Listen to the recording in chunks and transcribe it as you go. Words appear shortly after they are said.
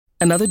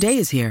Another day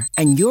is here,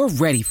 and you're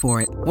ready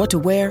for it. What to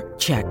wear?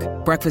 Check.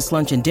 Breakfast,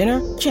 lunch, and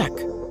dinner? Check.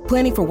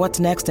 Planning for what's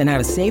next and how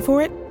to save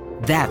for it?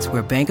 That's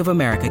where Bank of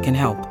America can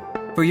help.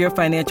 For your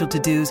financial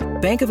to-dos,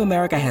 Bank of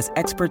America has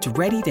experts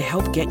ready to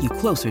help get you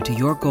closer to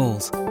your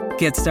goals.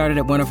 Get started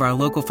at one of our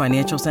local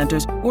financial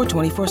centers or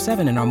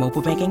 24/7 in our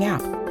mobile banking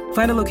app.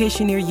 Find a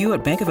location near you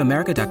at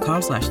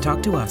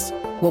bankofamerica.com/talktous.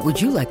 What would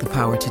you like the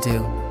power to do?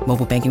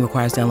 Mobile banking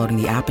requires downloading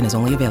the app and is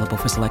only available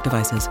for select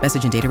devices.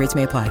 Message and data rates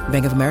may apply.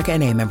 Bank of America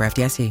N.A., member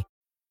FDIC.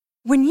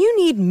 When you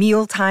need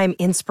mealtime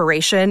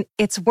inspiration,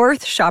 it's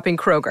worth shopping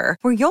Kroger,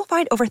 where you'll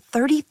find over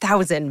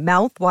 30,000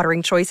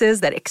 mouth-watering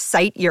choices that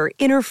excite your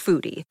inner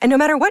foodie. And no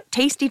matter what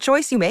tasty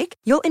choice you make,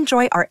 you'll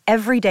enjoy our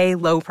everyday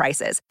low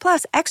prices,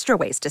 plus extra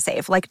ways to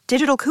save, like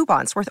digital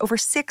coupons worth over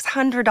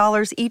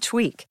 $600 each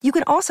week. You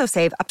can also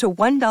save up to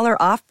 $1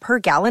 off per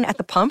gallon at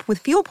the pump with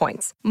fuel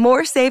points.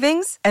 More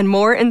savings and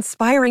more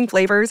inspiring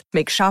flavors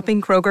make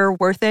shopping Kroger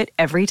worth it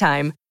every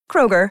time.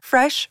 Kroger,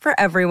 fresh for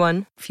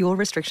everyone. Fuel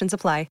restrictions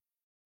apply.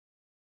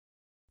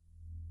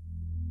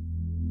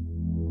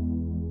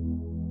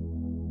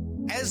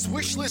 As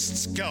wish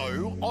lists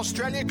go,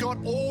 Australia got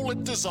all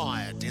it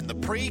desired in the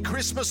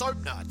pre-Christmas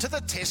opener to the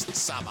Test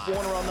summer.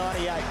 Warner on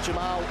 98,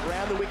 Jamal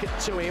round the wicket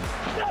to him,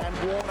 and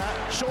Warner,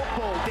 short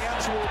ball down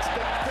towards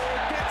the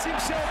third, gets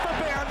himself a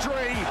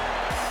boundary.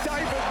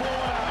 David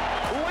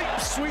Warner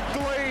leaps with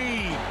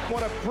glee.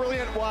 What a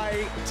brilliant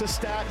way to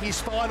start his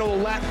final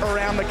lap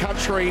around the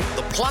country.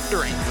 The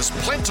plundering was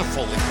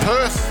plentiful in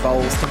Perth.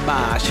 Bowls to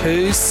Marsh,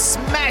 who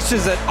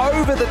smashes it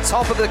over the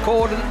top of the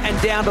cordon and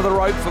down to the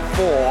rope for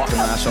 4. To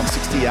Marsh on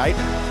 68,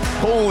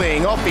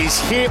 pulling off his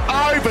hip,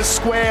 over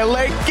square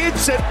leg,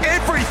 gives it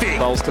everything.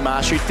 Bowls to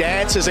Marsh, who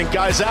dances and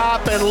goes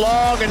up and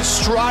long and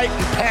straight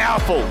and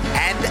powerful.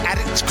 And at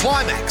its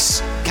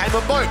climax came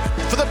a moment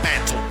for the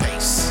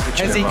mantelpiece.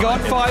 Has he got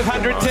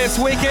 500 Test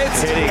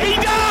wickets? He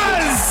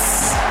does!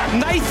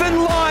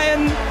 Nathan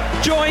Lyon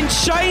joined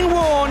Shane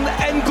Warne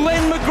and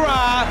Glenn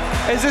McGrath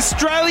as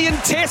Australian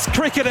Test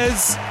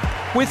cricketers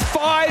with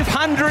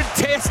 500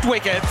 Test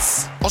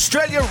wickets.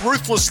 Australia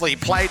ruthlessly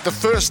played the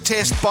first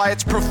Test by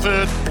its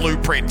preferred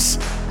blueprints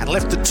and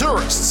left the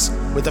tourists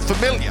with a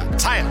familiar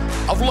tale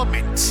of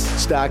lament.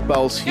 Stark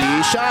bowls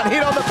here, shan't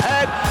hit on the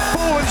pad,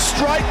 full and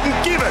straight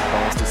and give it.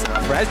 Bowls to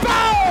Sarfraz,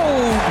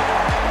 bowled!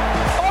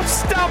 Off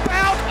stump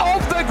out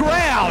of the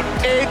ground.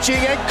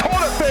 Edging and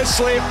caught it for a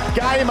slip.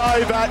 Game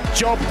over,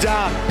 job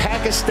done.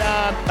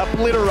 Pakistan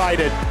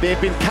obliterated. They've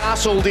been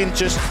castled in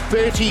just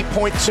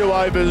 30.2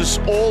 overs,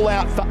 all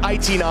out for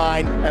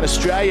 89, and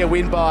Australia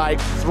win by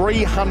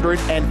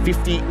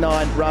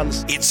 359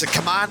 runs. It's a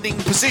commanding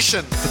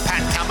position for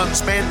Pat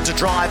Cummins' men to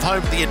drive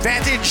home the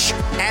advantage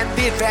and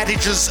the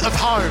advantages of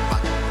home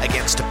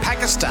against a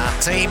Pakistan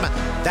team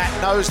that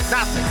knows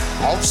nothing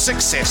of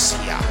success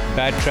here.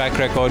 Bad track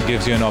record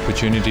gives you an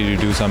opportunity to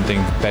do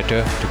something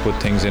better, to put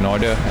things in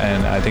order,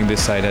 and I think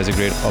this side has a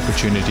great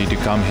opportunity to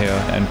come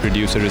here and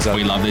produce a result.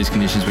 We love these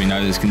conditions, we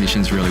know these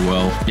conditions really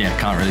well. Yeah,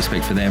 can't really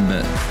speak for them,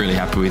 but really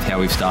happy with how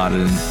we've started,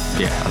 and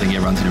yeah, I think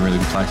everyone's in a really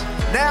good place.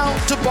 Now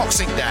to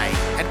Boxing Day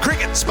and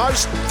cricket's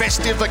most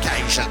festive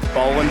occasion.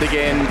 Boland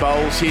again,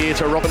 bowls here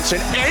to Robinson,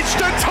 edge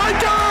to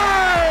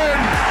taken!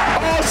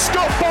 Oh,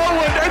 Scott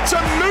Boland, it's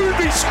a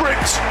movie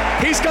script.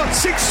 He's got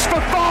 6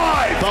 for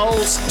 5.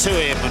 Bowls to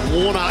him and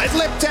Warner, it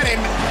leapt at him.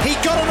 He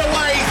got it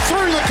away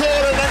through the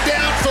cordon and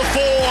down for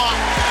 4.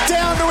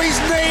 Down to his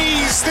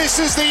knees. This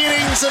is the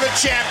innings of a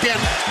champion.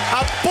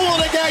 A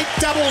bullet-a-gate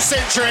double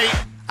century.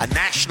 A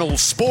national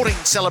sporting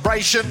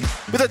celebration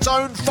with its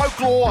own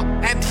folklore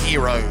and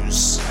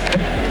heroes.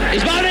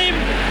 He's bowled him!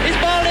 He's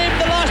bowled him!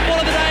 The last ball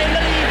of the day,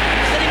 letting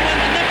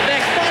one nip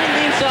back, finding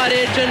the inside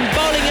edge and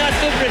bowling out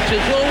Viv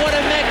Richards. Well, what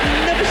a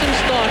magnificent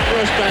start for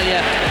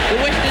Australia. The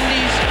West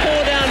Indies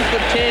 4 down for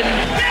 10.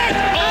 Yes!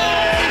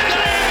 Oh, he's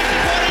got him!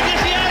 Yes,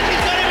 he has!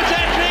 He's got him! It's a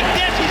hat-trick!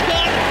 Yes, he's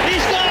gone!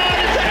 He's gone!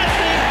 It's a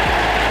hat-trick!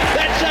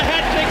 That's a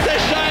hat-trick to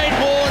Shane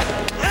Warne.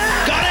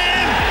 Got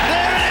him!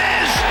 There it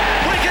is!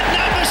 Wicket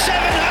number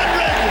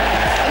 700!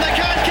 And they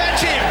can't catch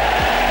him!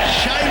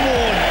 Shane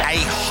Warne. A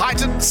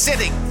heightened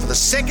setting for the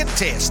second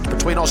Test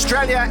between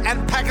Australia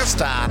and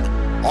Pakistan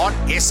on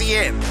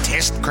SEN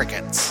Test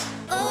Cricket.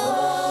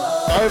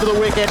 Over the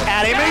wicket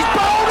at him, he's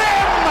bowled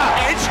him!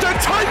 Edge to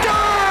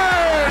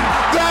taken!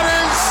 That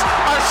is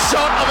a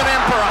shot of an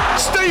emperor.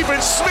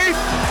 Stephen Smith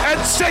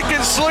at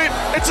second slip.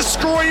 It's a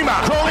screamer.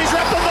 Crawley's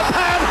left on the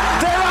pad.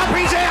 They're up,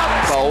 he's out.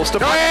 Bowls to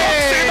him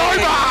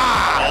over.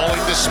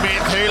 Bowling to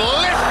Smith, who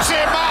lifts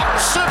him up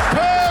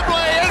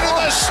superbly into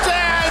the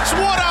stands.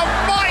 What a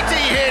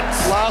mighty hit.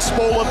 Last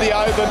ball of the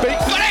over.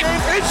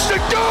 It's the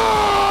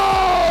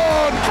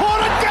gone!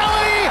 Caught a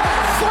gully.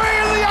 3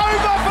 in the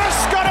over for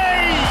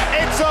Scotty.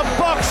 It's a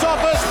box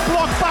office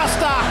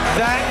blockbuster.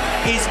 That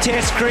is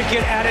Test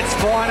cricket at its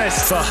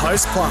finest. For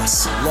Host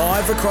Plus,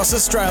 live across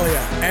Australia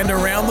and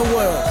around the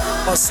world,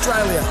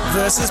 Australia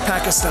versus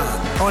Pakistan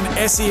on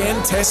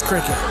SEN Test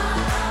Cricket.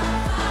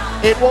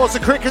 It was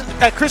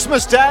a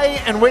Christmas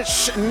day in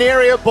which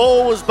nary a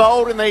ball was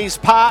bowled in these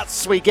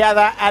parts. We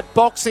gather at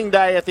Boxing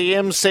Day at the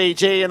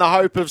MCG in the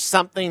hope of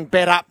something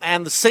better,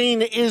 and the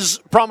scene is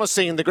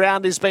promising. The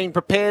ground is being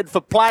prepared for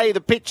play. The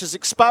pitch is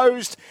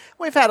exposed.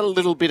 We've had a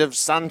little bit of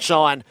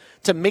sunshine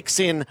to mix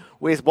in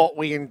with what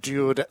we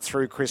endured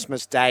through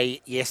Christmas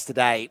Day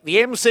yesterday. The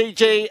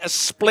MCG, a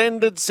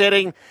splendid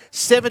setting,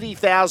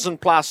 70,000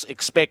 plus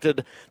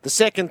expected. The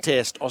second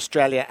test,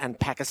 Australia and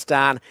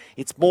Pakistan.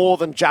 It's more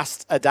than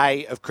just a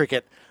day of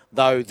cricket,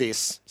 though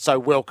this. So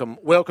welcome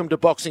to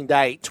Boxing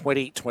Day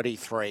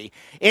 2023.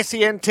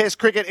 SEN Test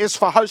Cricket is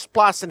for Host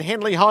Plus and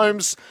Henley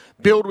Homes.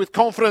 Build with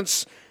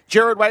confidence.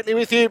 Gerard, Whateley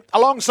with you,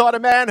 alongside a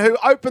man who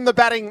opened the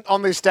batting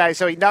on this day,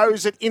 so he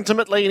knows it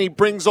intimately and he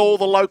brings all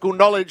the local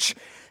knowledge.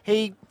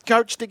 He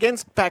coached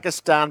against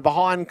Pakistan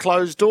behind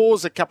closed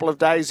doors a couple of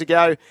days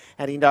ago,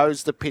 and he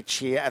knows the pitch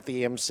here at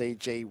the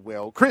MCG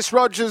well. Chris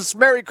Rogers,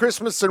 Merry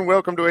Christmas and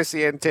welcome to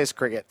SEN Test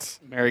Cricket.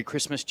 Merry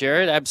Christmas,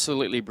 Gerard.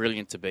 Absolutely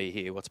brilliant to be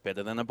here. What's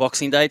better than a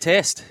Boxing Day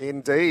test?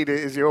 Indeed.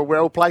 You're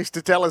well placed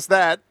to tell us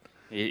that.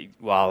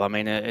 Well, I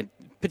mean,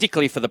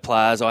 particularly for the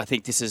players, I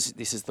think this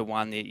is the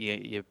one that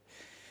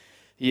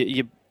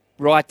you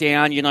write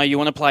down, you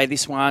want to play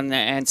this one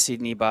and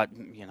Sydney, but,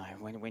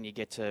 when you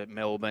get to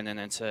Melbourne and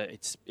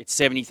it's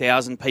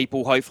 70,000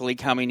 people hopefully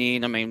coming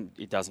in, I mean,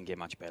 it doesn't get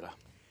much better.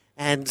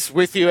 And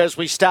with you as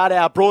we start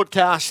our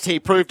broadcast, he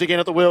proved again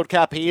at the World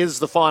Cup he is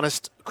the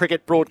finest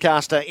cricket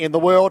broadcaster in the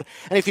world.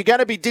 And if you're going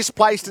to be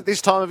displaced at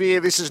this time of year,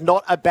 this is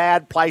not a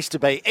bad place to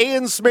be.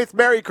 Ian Smith,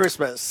 Merry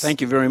Christmas.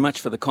 Thank you very much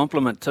for the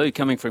compliment too,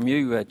 coming from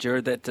you,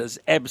 Gerard. That is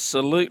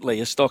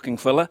absolutely a stocking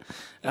filler.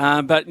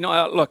 But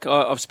no, look,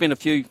 I've spent a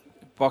few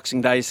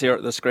Boxing Days here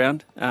at this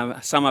ground,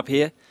 some up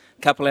here,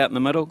 a couple out in the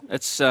middle.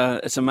 It's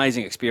an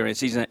amazing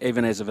experience,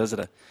 even as a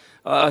visitor.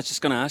 I was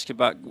just going to ask you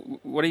about,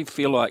 what do you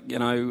feel like,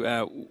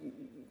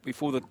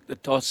 before the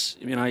toss,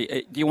 do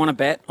you want to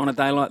bat on a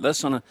day like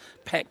this, on a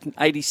packed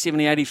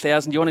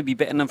 80,000? Do you want to be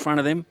batting in front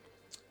of them?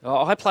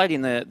 Oh, I played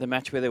in the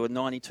match where there were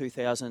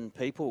 92,000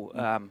 people,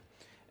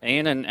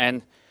 Ian,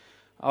 and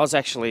I was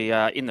actually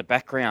in the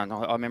background.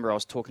 I remember I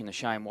was talking to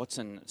Shane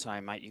Watson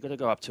saying, mate, you've got to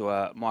go up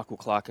to Michael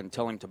Clark and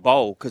tell him to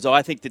bowl, because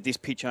I think that this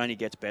pitch only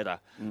gets better.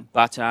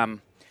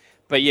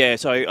 But yeah,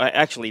 so I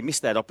actually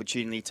missed that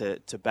opportunity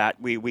to bat.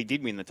 We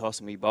did win the toss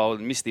and we bowled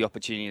and missed the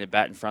opportunity to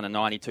bat in front of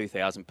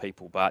 92,000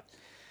 people, but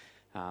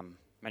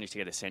managed to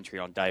get a century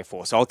on day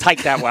 4, so I'll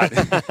take that one.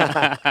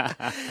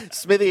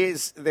 Smithy,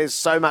 there's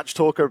so much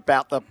talk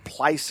about the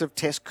place of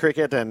Test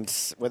cricket and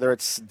whether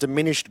it's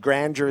diminished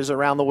grandeurs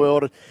around the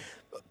world.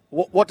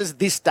 What does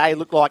this day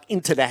look like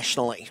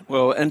internationally?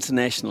 Well,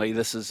 internationally,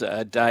 this is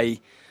a day,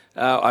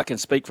 I can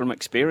speak from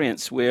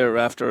experience, where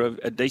after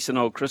a decent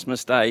old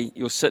Christmas day,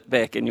 you'll sit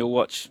back and you'll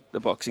watch the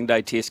Boxing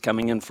Day test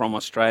coming in from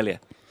Australia.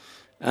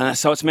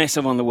 So it's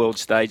massive on the world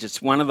stage.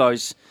 It's one of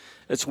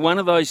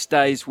those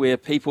days where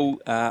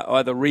people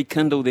either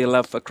rekindle their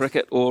love for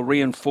cricket or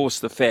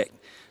reinforce the fact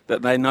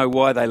that they know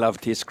why they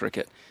love Test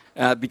cricket,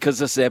 because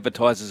this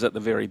advertises at the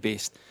very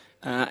best.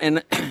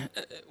 And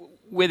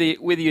whether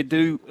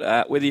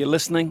you're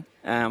listening,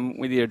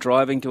 whether you're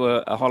driving to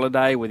a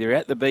holiday, whether you're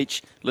at the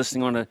beach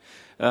listening on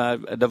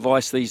a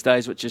device these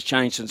days, which has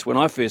changed since when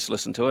I first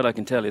listened to it, I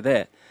can tell you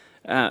that.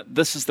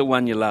 This is the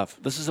one you love.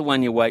 This is the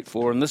one you wait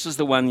for, and this is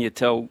the one you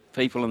tell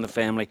people in the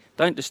family,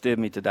 don't disturb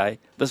me today.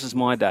 This is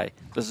my day.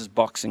 This is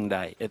Boxing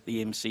Day at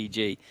the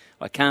MCG.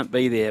 I can't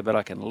be there, but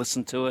I can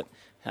listen to it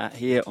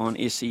here on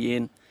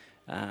SEN.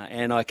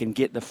 And I can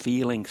get the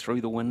feeling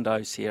through the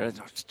windows here.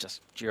 It's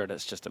just, Gerard,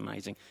 it's just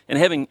amazing. And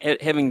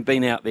having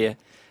been out there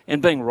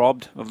and being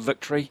robbed of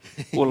victory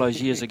all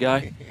those years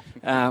ago,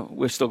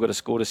 we've still got a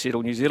score to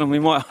settle New Zealand. We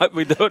might hope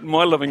we do it in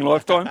my living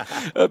lifetime,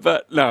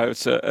 but no,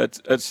 it's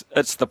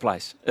the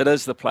place. It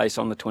is the place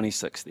on the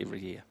 26th every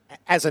year.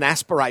 As an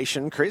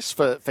aspiration, Chris,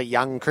 for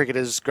young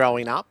cricketers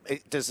growing up,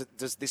 does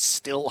this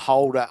still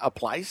hold a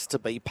place to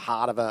be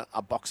part of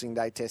a Boxing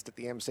Day test at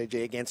the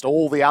MCG against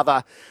all the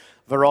other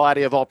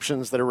variety of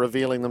options that are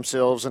revealing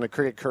themselves in a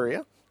cricket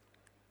career?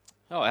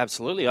 Oh,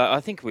 absolutely. I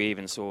think we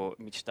even saw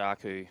Mitch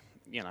Stark, who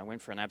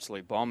went for an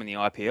absolute bomb in the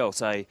IPL,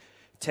 say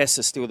tests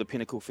are still the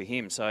pinnacle for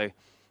him. So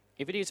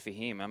if it is for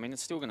him, I mean,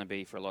 it's still going to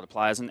be for a lot of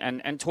players.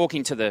 And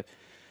talking to the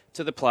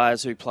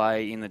players who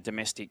play in the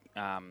domestic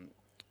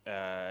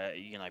area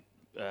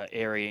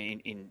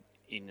in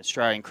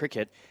Australian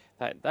cricket,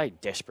 they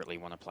desperately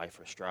want to play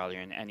for Australia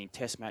and in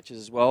test matches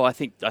as well.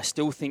 I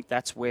still think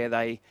that's where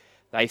they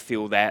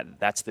feel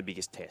that's the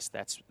biggest test.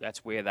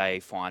 That's where they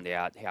find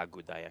out how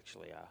good they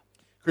actually are.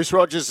 Chris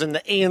Rogers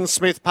and Ian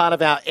Smith, part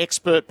of our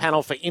expert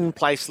panel for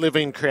in-place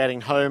living,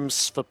 creating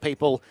homes for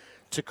people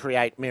to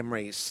create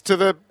memories. To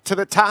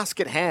the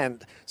task at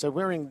hand. So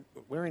we're in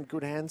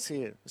good hands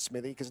here,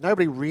 Smithy, because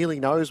nobody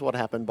really knows what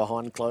happened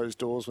behind closed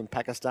doors when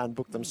Pakistan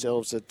booked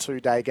themselves a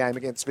 2-day game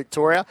against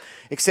Victoria,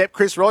 except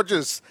Chris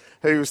Rogers,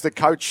 who's the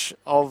coach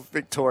of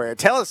Victoria.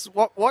 Tell us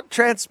what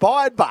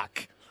transpired,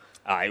 Buck.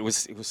 It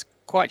was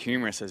quite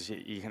humorous, as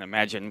you can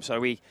imagine.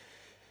 So we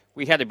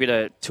had a bit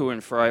of to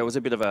and fro. It was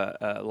a bit of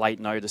a late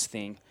notice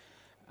thing.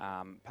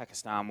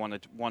 Pakistan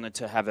wanted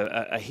to have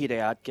a hit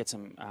out, get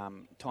some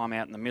time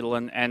out in the middle,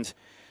 and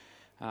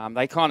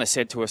they kind of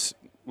said to us,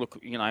 look,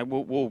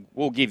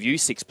 we'll give you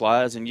 6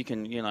 players, and you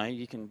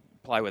can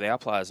play with our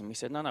players. And we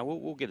said, no,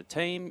 we'll get a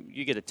team.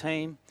 You get a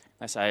team.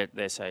 They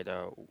said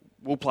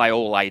we'll play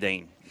all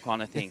 18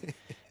 kind of thing,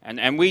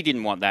 and we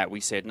didn't want that. We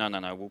said no,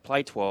 we'll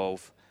play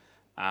 12.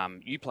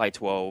 You play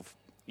 12.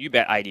 You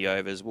bat 80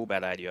 overs, we'll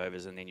bat 80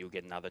 overs, and then you'll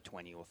get another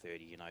 20 or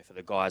 30, for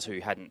the guys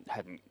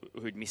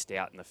who'd missed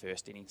out in the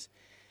first innings.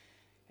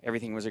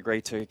 Everything was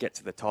agreed to, get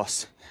to the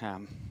toss.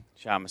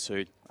 Shah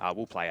Massoud,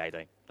 we'll play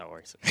 18, no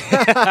worries.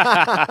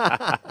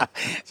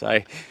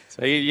 so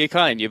you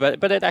kind of knew,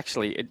 but it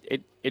actually,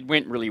 it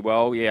went really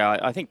well. Yeah,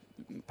 I think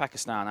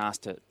Pakistan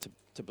asked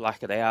to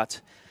black it out.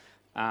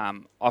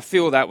 I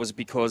feel that was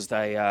because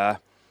they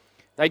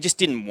just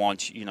didn't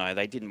want,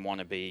 they didn't want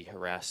to be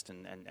harassed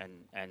and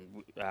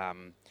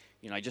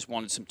just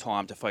wanted some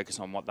time to focus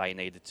on what they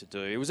needed to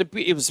do. It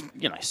was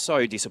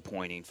so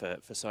disappointing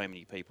for so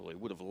many people who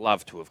would have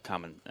loved to have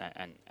come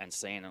and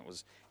seen. It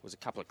was a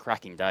couple of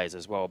cracking days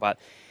as well. But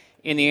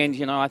in the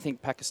end, I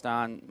think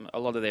Pakistan, a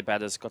lot of their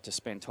batters got to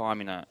spend time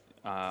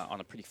on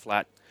a pretty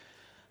flat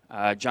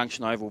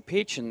junction oval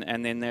pitch,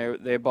 and then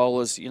their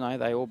bowlers,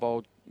 they all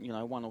bowled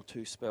 1 or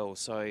 2 spells.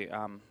 So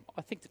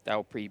I think that they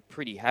were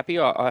pretty happy.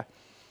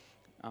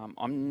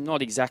 I'm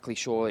not exactly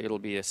sure it'll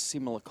be a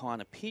similar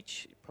kind of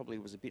pitch. It probably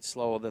was a bit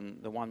slower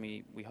than the one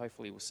we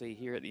hopefully will see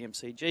here at the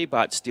MCG,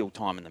 but still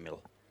time in the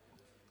middle.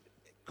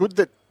 Good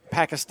that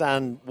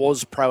Pakistan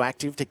was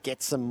proactive to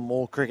get some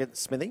more cricket,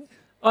 Smithy.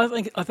 I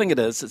think it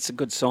is. It's a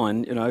good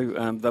sign.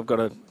 They've got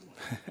a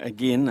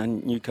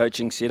new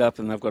coaching setup,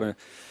 and they've got a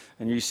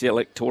new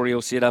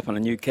selectorial setup and a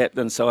new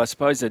captain. So I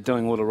suppose they're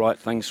doing all the right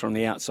things from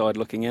the outside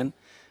looking in.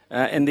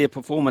 And their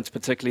performance,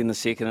 particularly in the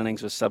second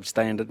innings, was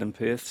substandard in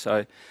Perth.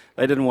 So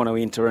they didn't want to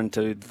enter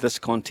into this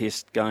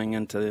contest going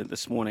into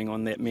this morning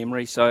on that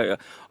memory. So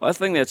I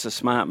think that's a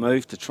smart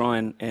move to try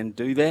and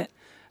do that.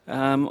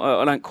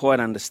 I don't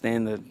quite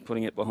understand the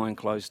putting it behind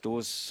closed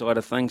doors side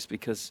of things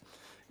because,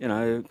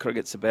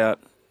 cricket's about,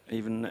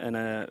 even in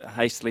a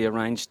hastily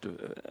arranged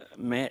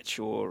match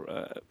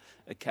or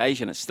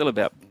occasion, it's still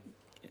about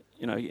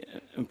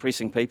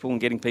impressing people and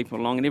getting people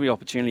along, and every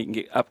opportunity you can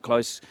get up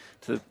close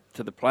to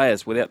the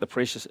players without the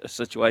pressure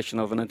situation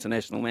of an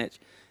international match,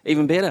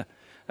 even better.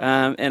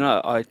 And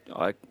I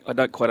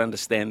don't quite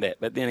understand that.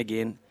 But then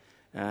again,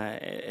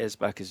 as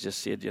Buck has just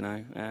said,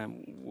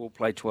 we'll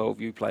play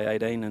 12, you play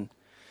 18, and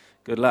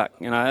good luck.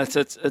 But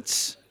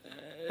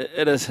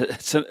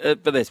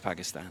that's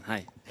Pakistan.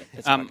 Hey,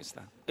 it's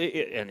Pakistan.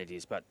 And it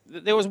is. But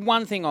there was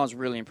one thing I was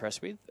really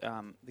impressed with.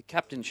 The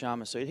captain, Shah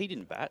Massoud, he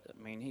didn't bat.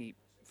 I mean, he,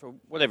 for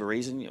whatever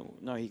reason,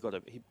 he got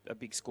a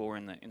big score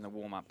in the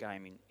warm-up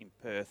game in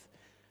Perth.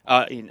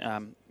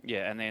 And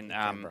then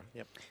Canberra,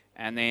 yep.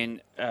 And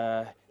then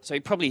so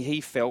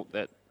he felt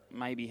that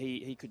maybe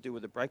he could do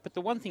with a break. But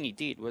the one thing he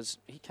did was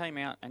he came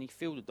out and he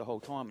fielded the whole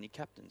time and he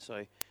captained.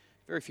 So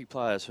very few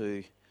players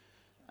who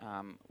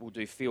will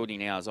do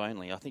fielding hours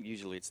only. I think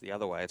usually it's the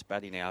other way; it's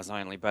batting hours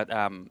only. But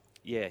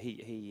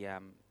he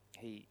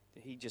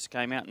just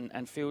came out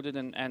and fielded,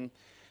 and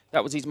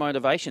that was his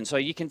motivation. So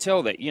you can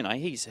tell that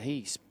he's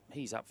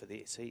up for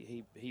this.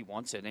 He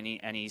wants it,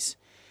 and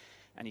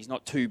he's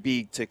not too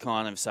big to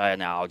kind of say,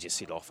 no, I'll just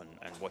sit off and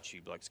watch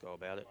you blokes go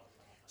about it.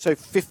 So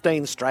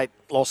 15 straight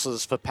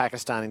losses for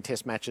Pakistan in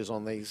test matches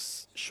on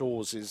these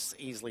shores is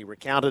easily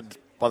recounted.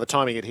 By the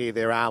time you get here,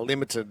 there are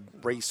limited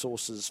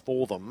resources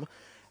for them.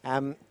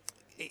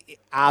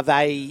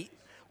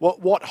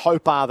 What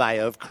hope are they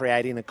of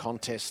creating a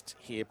contest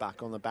here,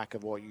 Buck, on the back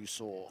of what you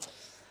saw?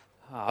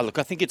 Look,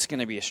 I think it's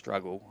going to be a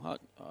struggle.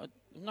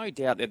 No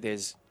doubt that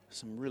there's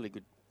some really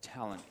good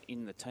talent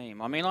in the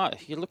team. I mean,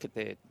 you look at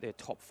their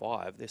top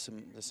 5. There's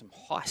some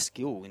high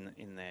skill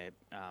in their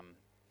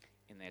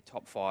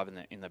top 5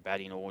 in the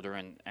batting order,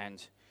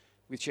 and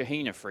with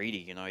Shaheen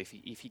Afridi,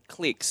 if he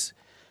clicks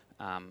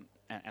and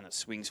it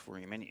swings for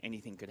him,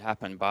 anything could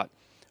happen. But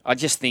I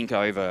just think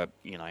over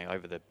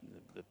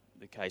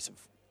the case of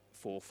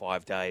 4 or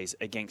 5 days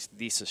against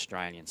this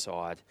Australian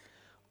side,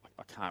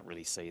 I can't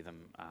really see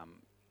them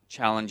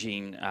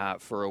challenging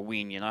for a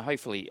win.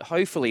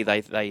 Hopefully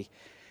they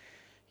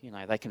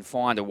can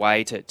find a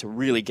way to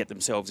really get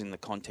themselves in the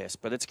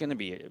contest. But it's going to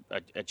be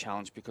a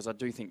challenge because I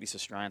do think this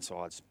Australian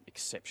side's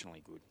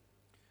exceptionally good.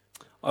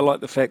 I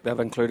like the fact they've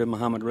included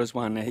Mohammad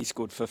Rizwan. Now, he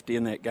scored 50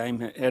 in that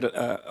game,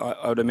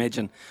 I would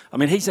imagine. I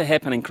mean, he's a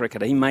happening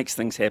cricketer. He makes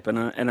things happen.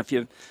 And if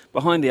you're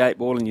behind the 8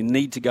 ball and you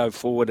need to go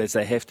forward as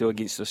they have to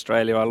against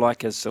Australia, I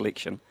like his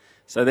selection.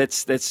 So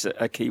that's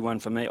a key one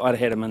for me. I'd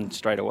had him in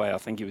straight away. I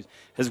think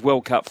his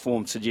World Cup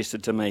form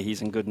suggested to me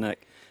he's in good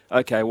nick.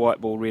 Okay, white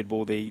ball, red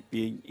ball, the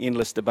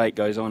endless debate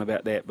goes on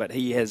about that, but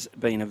he has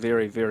been a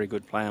very, very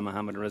good player,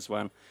 Mohammad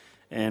Rizwan.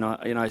 And,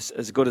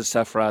 as good as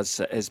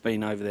Safraz has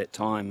been over that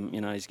time,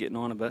 he's getting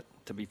on a bit,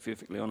 to be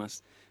perfectly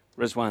honest.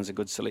 Rizwan's a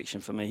good selection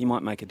for me. He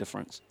might make a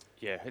difference.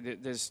 Yeah,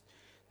 there's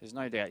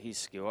no doubt his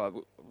skill. I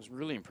was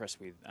really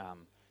impressed with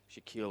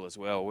Shaquille as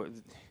well.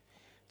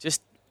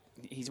 Just,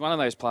 he's one of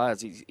those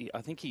players.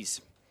 I think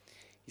he's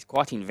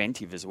quite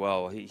inventive as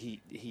well. He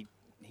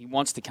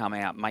wants to come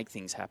out, make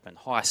things happen,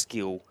 high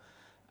skill,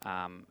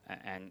 and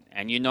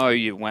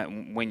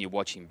when you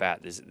watch him bat,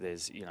 there's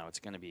it's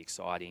going to be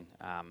exciting.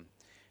 And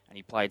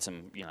he played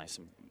some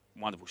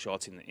wonderful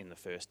shots in the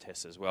first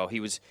test as well. He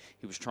was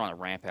trying to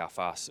ramp our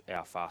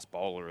fast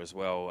bowler as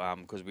well,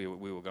 because we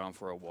were going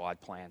for a wide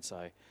plan.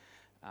 So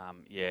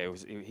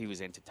he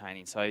was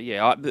entertaining. So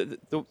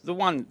the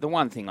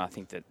one thing I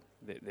think that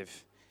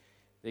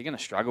they're going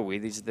to struggle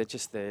with is that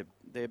just their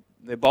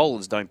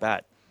bowlers don't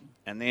bat,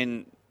 and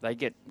then they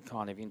get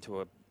kind of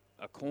into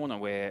a corner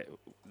where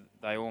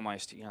they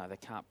almost they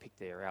can't pick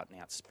their out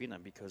and out spinner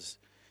because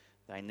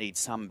they need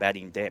some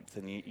batting depth,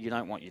 and you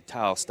don't want your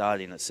tail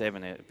starting at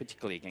 7,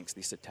 particularly against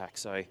this attack.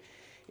 So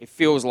it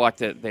feels like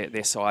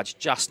their side's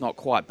just not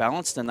quite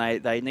balanced, and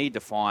they need to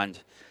find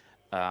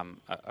a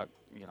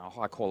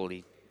high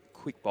quality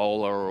quick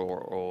bowler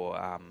or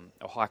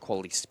a high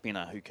quality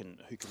spinner who can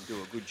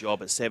do a good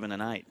job at 7 and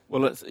 8.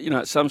 Well,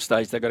 at some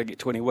stage they've got to get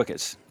 20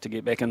 wickets to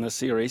get back in the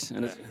series,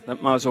 and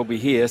that might as well be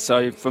here.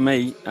 So for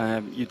me,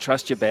 you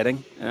trust your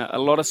batting. A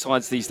lot of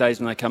sides these days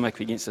when they come up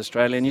against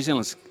Australia, New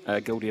Zealand's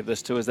guilty of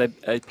this too, is they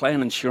play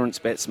an insurance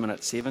batsman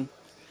at 7.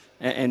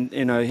 And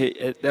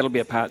that'll be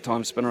a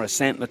part-time spinner, a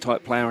Santner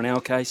type player in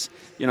our case.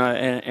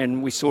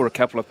 And we saw a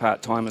couple of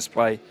part-timers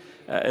play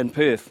in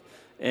Perth.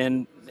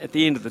 And at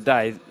the end of the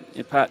day,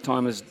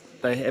 part-timers,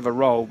 they have a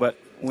role, but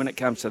when it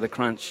comes to the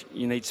crunch,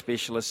 you need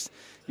specialists.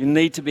 You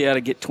need to be able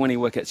to get 20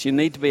 wickets. You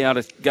need to be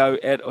able to go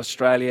at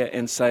Australia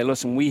and say,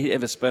 listen, we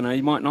have a spinner.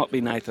 He might not be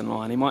Nathan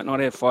Lyon. He might not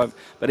have 5,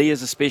 but he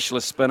is a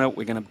specialist spinner.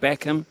 We're going to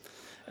back him.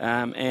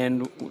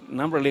 And a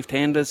number of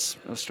left-handers.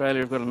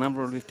 Australia have got a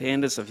number of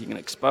left-handers. If you can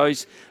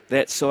expose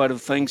that side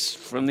of things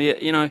from there,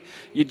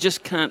 you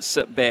just can't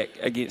sit back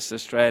against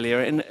Australia.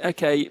 And,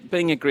 okay,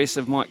 being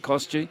aggressive might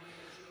cost you,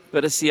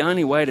 but it's the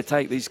only way to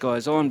take these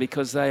guys on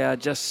because they are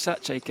just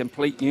such a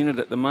complete unit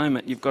at the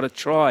moment. You've got to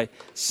try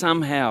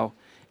somehow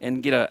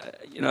and get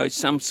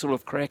some sort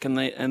of crack in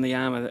the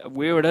armour.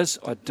 Where it is,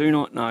 I do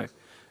not know.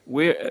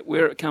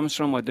 Where it comes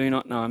from, I do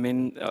not know. I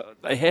mean,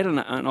 they had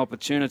an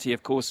opportunity,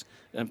 of course,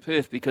 in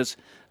Perth because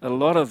a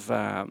lot of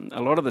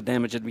the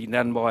damage had been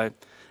done by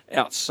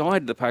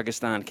outside the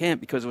Pakistan camp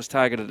because it was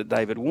targeted at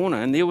David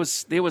Warner, and there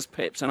was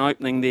perhaps an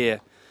opening there.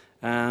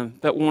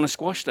 But Warner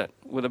squashed it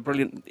with a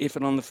brilliant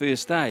effort on the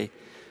first day.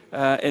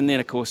 And then,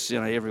 of course,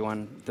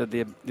 everyone did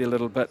their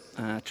little bit.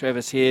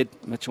 Travis Head,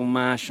 Mitchell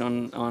Marsh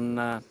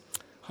on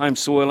home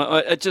soil.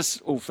 It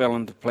just all fell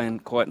into plan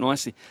quite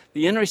nicely.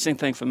 The interesting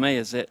thing for me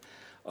is that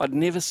I'd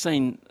never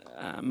seen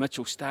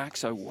Mitchell Starc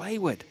so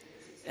wayward.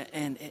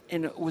 And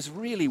it was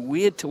really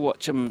weird to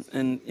watch him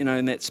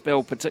in that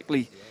spell,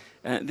 particularly.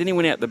 Then he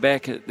went out the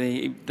back.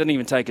 He didn't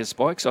even take his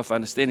spikes off, I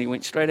understand. He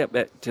went straight out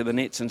back to the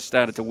nets and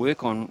started to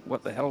work on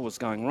what the hell was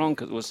going wrong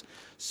because it was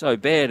so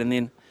bad. And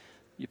then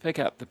you pick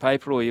up the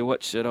paper or you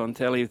watch it on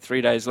telly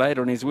 3 days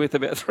later and he's worth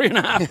about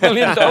 $3.5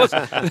 million.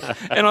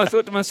 And I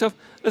thought to myself,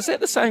 is that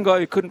the same guy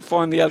who couldn't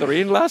find the other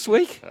end last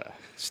week?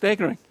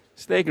 Staggering.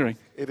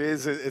 It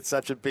is. It's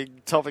such a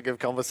big topic of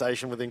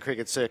conversation within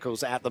cricket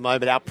circles at the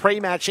moment. Our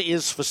pre-match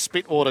is for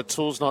Spitwater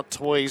Tools Not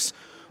Toys,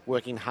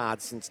 working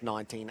hard since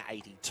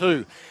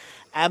 1982.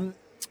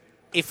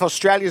 If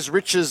Australia's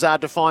riches are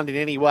defined in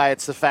any way,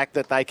 it's the fact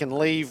that they can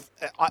leave.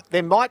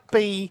 There might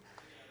be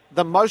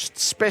the most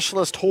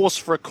specialist horse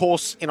for a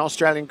course in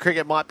Australian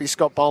cricket might be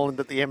Scott Boland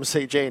at the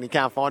MCG, and he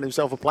can't find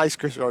himself a place,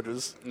 Chris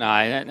Rogers. No,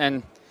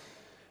 and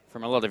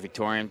from a lot of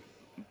Victorian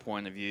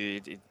point of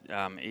view,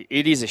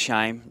 it is a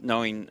shame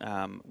knowing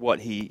what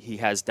he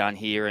has done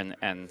here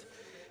and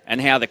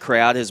how the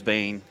crowd has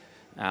been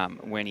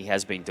when he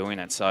has been doing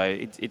it. So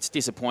it's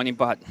disappointing,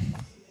 but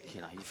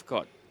you've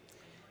got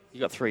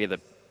 3 of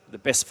the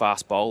best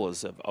fast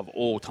bowlers of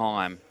all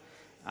time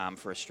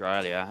for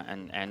Australia,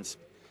 and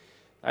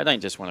they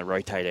don't just want to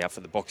rotate out for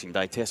the Boxing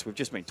Day Test. We've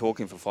just been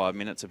talking for 5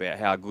 minutes about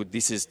how good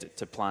this is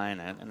to play in,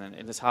 and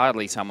it's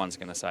hardly someone's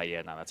going to say,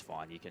 yeah, no, that's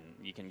fine.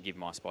 You can give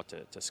my spot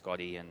to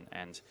Scotty,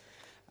 and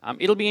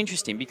it'll be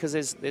interesting because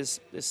there's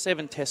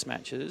 7 Test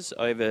matches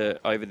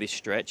over this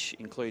stretch,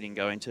 including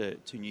going to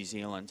New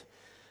Zealand.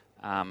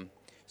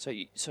 So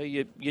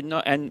you're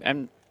not,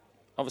 and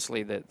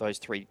obviously those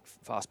 3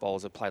 fast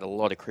bowlers have played a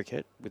lot of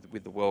cricket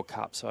with the World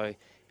Cup. So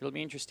it'll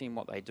be interesting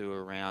what they do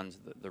around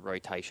the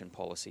rotation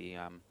policy.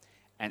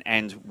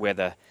 And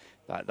whether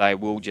they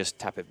will just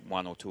tap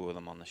 1 or 2 of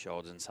them on the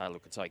shoulders and say,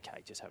 look, it's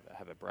okay, just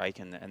have a break.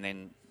 And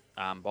then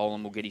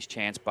Boland will get his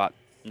chance, but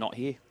not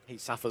here. He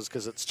suffers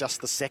because it's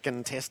just the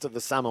second test of the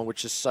summer,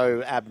 which is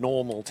so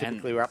abnormal.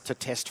 Typically, we're up to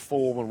test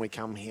 4 when we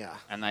come here.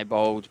 And they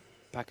bowled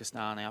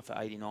Pakistan out for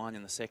 89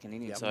 in the second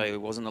innings, so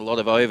it wasn't a lot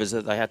of overs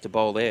that they had to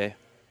bowl there.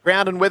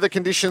 Ground and weather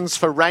conditions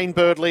for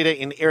Rainbird, leader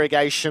in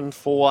irrigation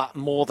for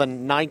more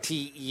than 90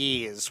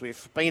 years.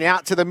 We've been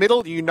out to the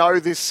middle. You know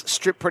this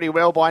strip pretty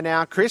well by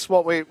now, Chris.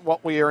 What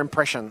were your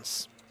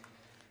impressions?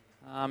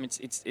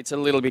 It's a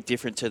little bit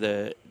different to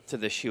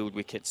the shield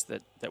wickets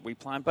that we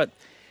play, but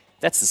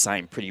that's the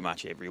same pretty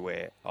much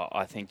everywhere.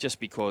 I think just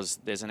because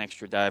there's an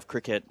extra day of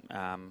cricket,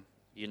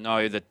 you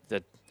know that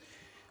the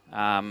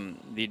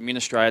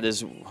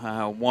administrators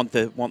want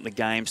the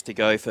games to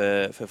go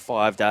for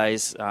 5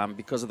 days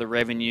because of the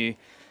revenue.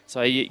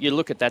 So you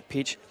look at that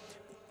pitch,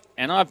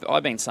 and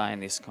I've been saying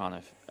this kind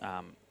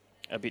of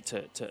a bit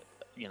to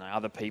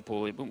other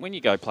people. When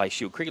you go play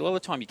Shield cricket, a lot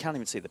of the time you can't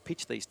even see the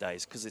pitch these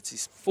days because it's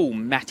this full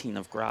matting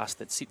of grass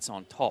that sits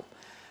on top.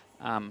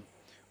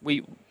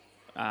 We've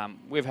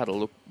had a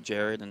look,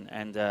 Gerard,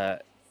 and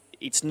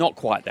it's not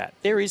quite that.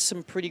 There is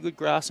some pretty good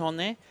grass on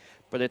there,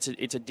 but it's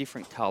a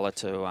different colour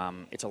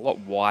to. It's a lot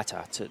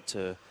whiter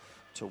to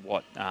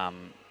what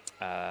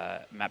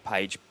Matt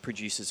Page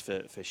produces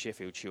for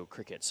Sheffield Shield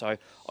cricket. So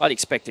I'd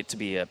expect it to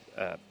be a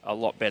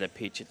lot better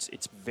pitch.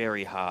 It's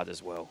very hard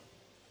as well.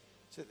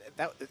 So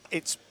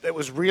it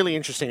was really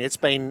interesting. It's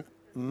been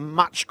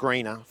much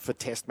greener for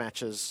Test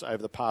matches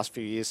over the past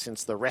few years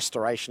since the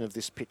restoration of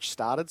this pitch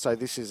started. So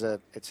this is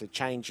it's a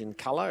change in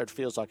colour. It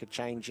feels like a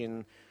change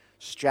in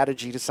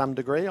strategy to some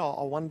degree.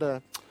 I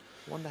wonder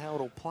how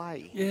it'll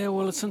play. Yeah,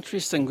 well, it's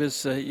interesting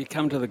because you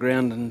come to the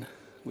ground, and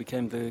we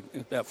came to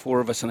about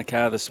 4 of us in a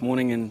car this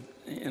morning,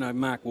 and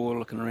Mark Waugh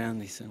looking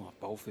around, he said,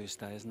 bowl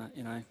first day, isn't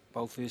it?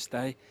 Bowl first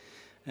day.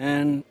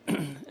 And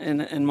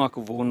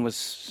Michael Vaughan was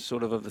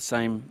sort of the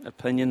same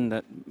opinion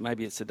that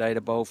maybe it's a day to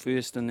bowl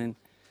first. And then,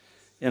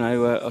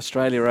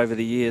 Australia over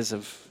the years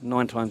have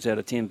 9 times out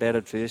of 10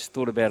 batted first,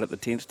 thought about it the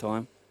 10th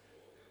time,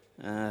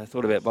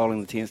 thought about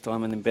bowling the 10th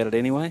time and then batted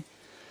anyway.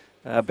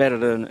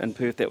 Batted in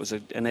Perth, that was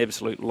an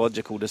absolute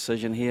logical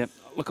decision here.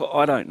 Look,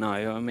 I don't know.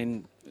 I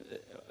mean,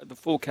 the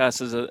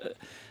forecast is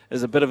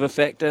a bit of a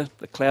factor.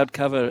 The cloud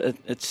cover,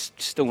 it's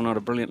still not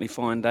a brilliantly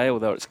fine day,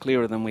 although it's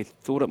clearer than we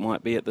thought it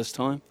might be at this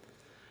time.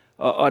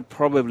 I'd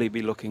probably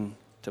be looking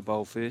to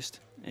bowl first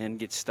and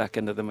get stuck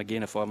into them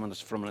again if I'm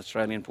from an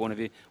Australian point of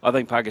view. I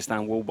think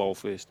Pakistan will bowl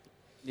first.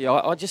 Yeah,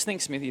 I just think,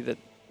 Smithy, that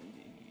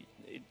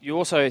you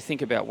also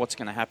think about what's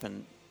going to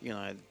happen,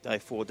 day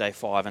 4, day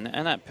 5. And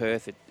at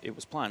Perth, it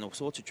was playing all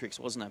sorts of tricks,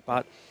 wasn't it?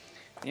 But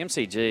the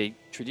MCG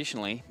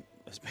traditionally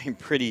has been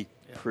pretty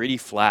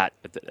flat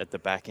at the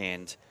back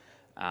end.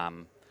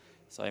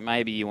 So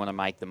maybe you want to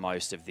make the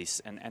most of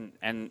this,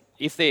 and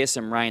if there's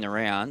some rain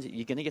around,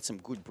 you're going to get some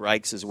good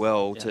breaks as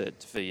well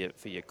for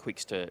your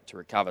quicks to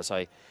recover.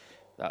 So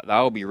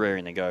they'll be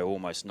raring to go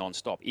almost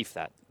non-stop if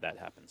that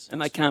happens.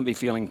 And they can't be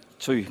feeling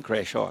too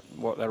crash hot.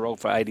 They rolled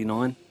for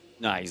 89.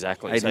 No,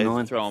 exactly.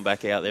 89. So throw them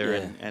back out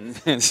there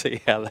and see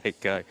how they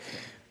go.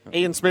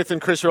 Ian Smith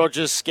and Chris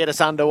Rogers get us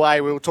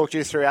underway. We'll talk to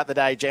you throughout the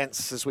day,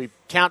 gents, as we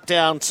count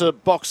down to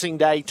Boxing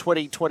Day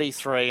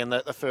 2023, and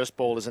the first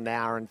ball is an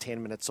hour and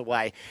 10 minutes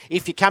away.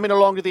 If you're coming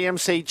along to the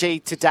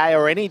MCG today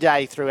or any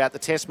day throughout the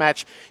Test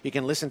match, you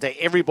can listen to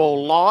every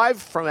ball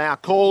live from our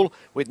call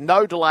with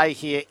no delay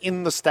here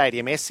in the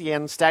stadium.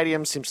 SEN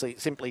Stadium,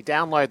 simply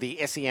download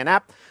the SEN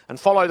app and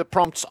follow the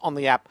prompts on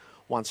the app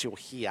once you're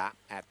here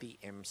at the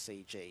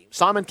MCG.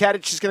 Simon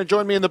Kadich is going to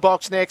join me in the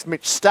box next.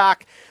 Mitch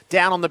Stark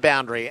down on the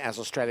boundary as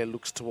Australia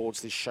looks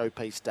towards this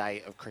showpiece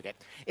day of cricket.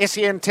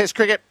 SEN Test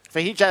Cricket for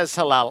Hijaz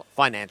Halal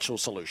Financial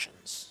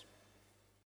Solutions.